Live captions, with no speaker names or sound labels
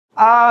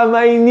Ah,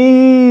 my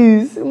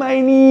knees,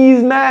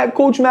 Matt,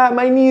 Coach Matt,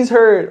 my knees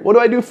hurt. What do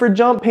I do for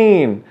jump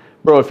pain?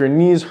 Bro, if your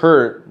knees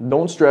hurt,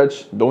 don't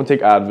stretch, don't take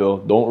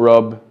Advil, don't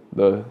rub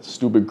the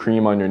stupid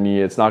cream on your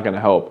knee. It's not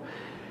gonna help.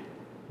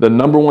 The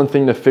number one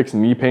thing to fix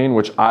knee pain,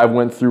 which I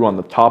went through on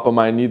the top of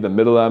my knee, the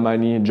middle of my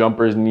knee,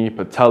 jumper's knee,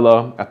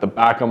 patella, at the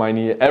back of my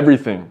knee,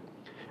 everything,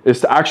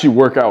 is to actually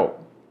work out.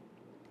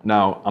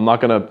 Now, I'm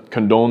not gonna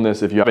condone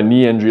this. If you have a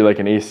knee injury like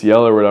an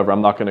ACL or whatever,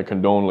 I'm not gonna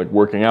condone like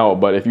working out.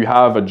 But if you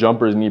have a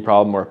jumper's knee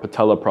problem or a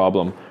patella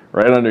problem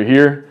right under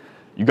here,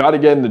 you gotta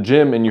get in the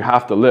gym and you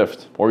have to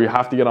lift, or you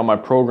have to get on my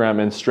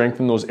program and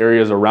strengthen those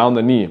areas around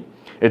the knee.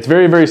 It's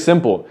very, very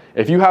simple.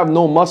 If you have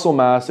no muscle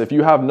mass, if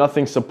you have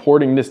nothing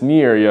supporting this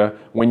knee area,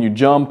 when you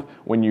jump,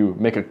 when you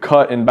make a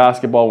cut in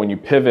basketball, when you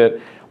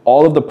pivot,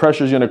 all of the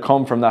pressure is gonna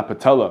come from that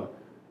patella.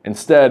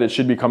 Instead, it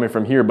should be coming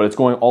from here, but it's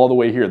going all the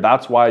way here.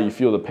 That's why you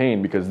feel the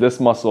pain, because this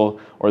muscle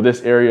or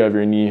this area of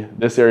your knee,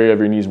 this area of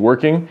your knee is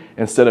working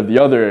instead of the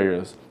other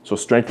areas. So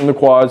strengthen the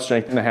quads,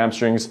 strengthen the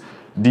hamstrings.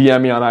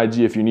 DM me on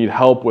IG if you need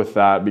help with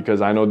that, because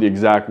I know the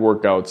exact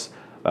workouts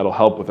that'll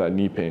help with that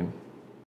knee pain.